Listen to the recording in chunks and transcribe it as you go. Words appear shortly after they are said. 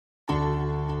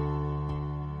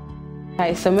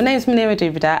Okay, so my name is Muneerah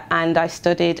Dubidat and I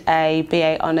studied a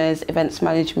BA Honours Events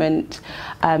Management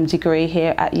degree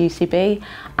here at UCB,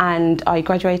 and I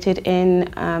graduated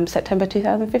in September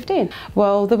 2015.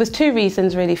 Well, there was two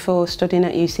reasons really for studying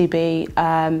at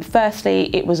UCB.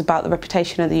 Firstly, it was about the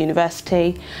reputation of the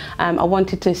university. I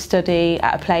wanted to study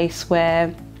at a place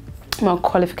where my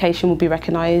qualification would be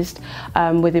recognised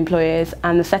with employers,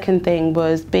 and the second thing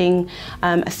was being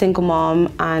a single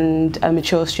mom and a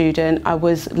mature student. I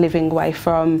was living away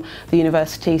from the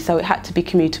university, so it had to be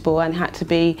commutable and had to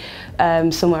be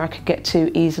somewhere I could get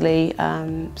to easily,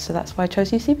 so that's why I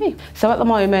chose UCB. So at the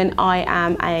moment I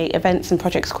am a events and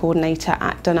projects coordinator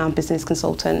at Dunelm Business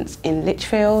Consultants in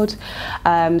Lichfield.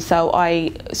 So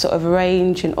I sort of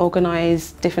arrange and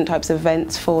organise different types of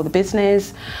events for the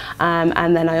business,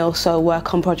 and then I also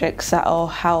work on projects that will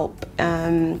help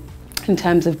in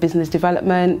terms of business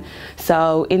development,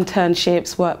 so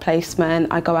internships, work placement.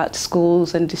 I go out to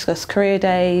schools and discuss career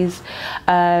days,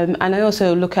 and I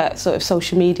also look at sort of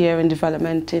social media and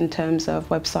development in terms of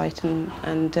website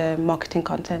and marketing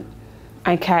content.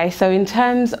 Okay, so in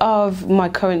terms of my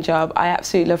current job, I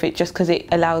absolutely love it just because it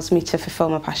allows me to fulfil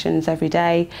my passions every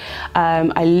day.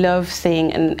 I love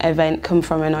seeing an event come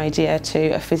from an idea to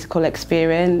a physical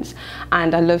experience,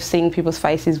 and I love seeing people's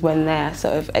faces when they're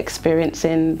sort of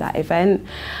experiencing that event.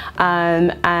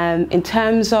 In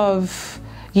terms of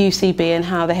UCB and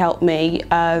how they helped me,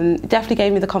 it definitely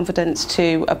gave me the confidence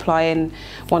to apply and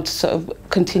want to sort of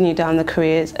continue down the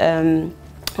careers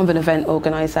of an event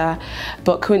organiser.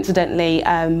 But coincidentally,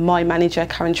 my manager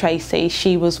Karen Tracy,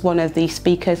 she was one of the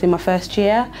speakers in my first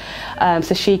year,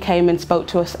 so she came and spoke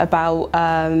to us about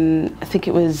I think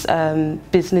it was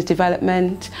business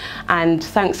development, and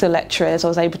thanks to the lecturers I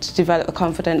was able to develop the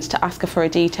confidence to ask her for her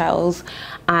details,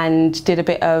 and did a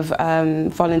bit of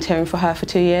volunteering for her for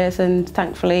 2 years, and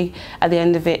thankfully at the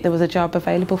end of it there was a job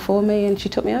available for me and she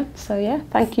took me on. So yeah,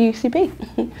 thank you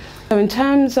UCB. So in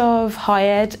terms of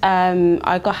higher ed,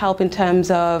 I got help in terms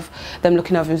of them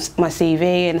looking over my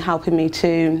CV and helping me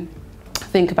to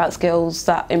think about skills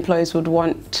that employers would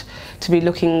want to be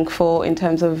looking for in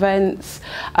terms of events.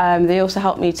 They also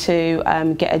helped me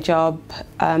to get a job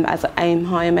as an aim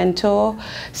higher mentor.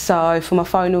 So for my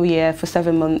final year, for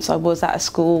 7 months, I was at a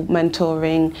school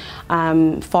mentoring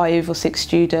 5 or 6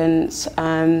 students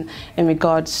in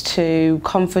regards to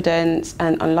confidence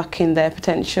and unlocking their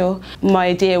potential. My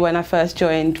idea when I first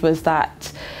joined was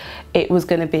that it was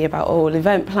going to be about all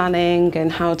event planning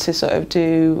and how to sort of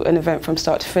do an event from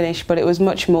start to finish, but it was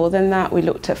much more than that. We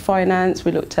looked at finance,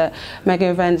 we looked at mega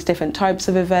events, different types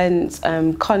of events,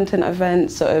 content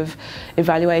events, sort of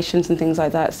evaluations and things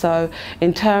like that. So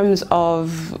in terms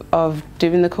of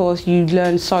doing the course, you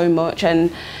learn so much,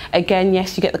 and again,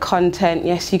 yes, you get the content,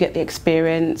 yes, you get the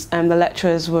experience, and the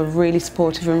lecturers were really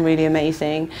supportive and really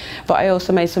amazing. But I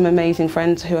also made some amazing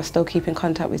friends who I still keep in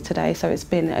contact with today, so it's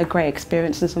been a great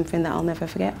experience and something that I'll never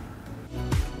forget.